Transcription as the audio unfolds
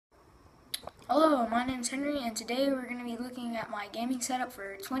Hello, my name's Henry, and today we're going to be looking at my gaming setup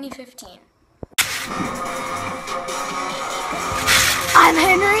for 2015. I'm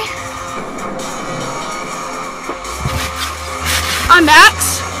Henry. I'm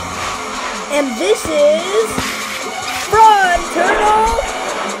Max. And this is Frontal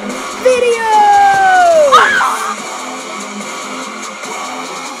Video!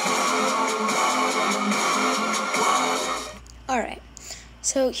 Alright,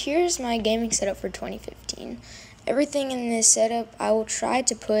 so here's my gaming setup for 2015. Everything in this setup I will try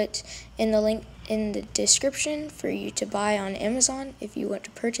to put in the link in the description for you to buy on Amazon if you want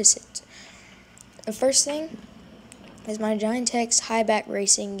to purchase it. The first thing is my Giantx High Back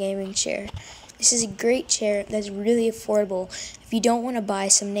Racing gaming chair. This is a great chair that's really affordable if you don't want to buy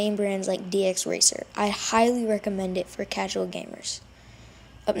some name brands like DX Racer. I highly recommend it for casual gamers.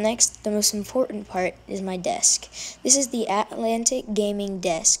 Up next, the most important part is my desk. This is the Atlantic Gaming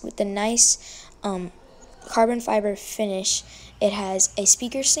Desk with the nice carbon fiber finish. It has a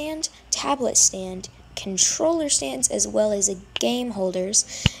speaker stand, tablet stand, controller stands, as well as a game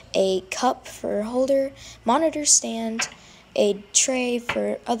holders, a cup for holder, monitor stand, a tray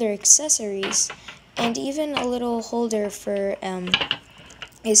for other accessories, and even a little holder for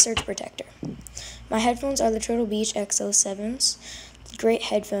a surge protector. My headphones are the Turtle Beach XO7s. Great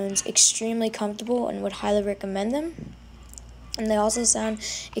headphones, extremely comfortable, and would highly recommend them. And they also sound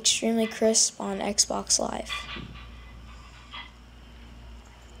extremely crisp on Xbox Live.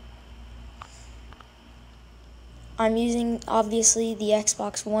 I'm using, obviously, the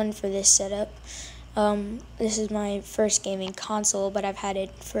Xbox One for this setup. This is my first gaming console, but I've had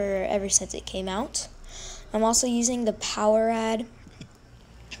it for ever since it came out. I'm also using the PowerAd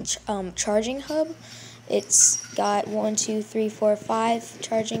charging hub. It's got 1, 2, 3, 4, 5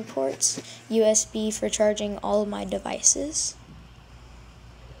 charging ports, USB for charging all of my devices.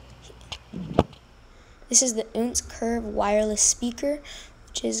 This is the Unce Curve wireless speaker,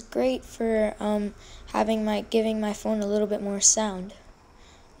 which is great for giving my phone a little bit more sound.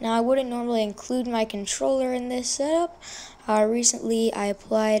 Now, I wouldn't normally include my controller in this setup. Recently, I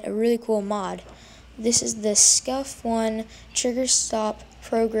applied a really cool mod. This is the Scuff One Trigger Stop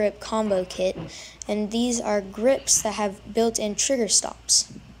Pro Grip Combo Kit, and these are grips that have built-in trigger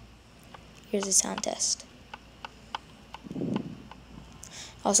stops. Here's a sound test.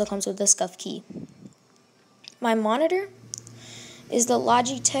 Also comes with the Scuff key. My monitor is the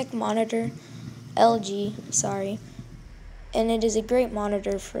Logitech monitor, and it is a great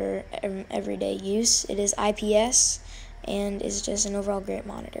monitor for everyday use. It is IPS and is just an overall great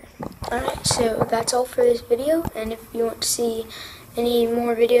monitor. Alright, so that's all for this video, and if you want to see any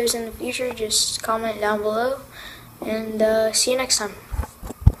more videos in the future, just comment down below, and see you next time.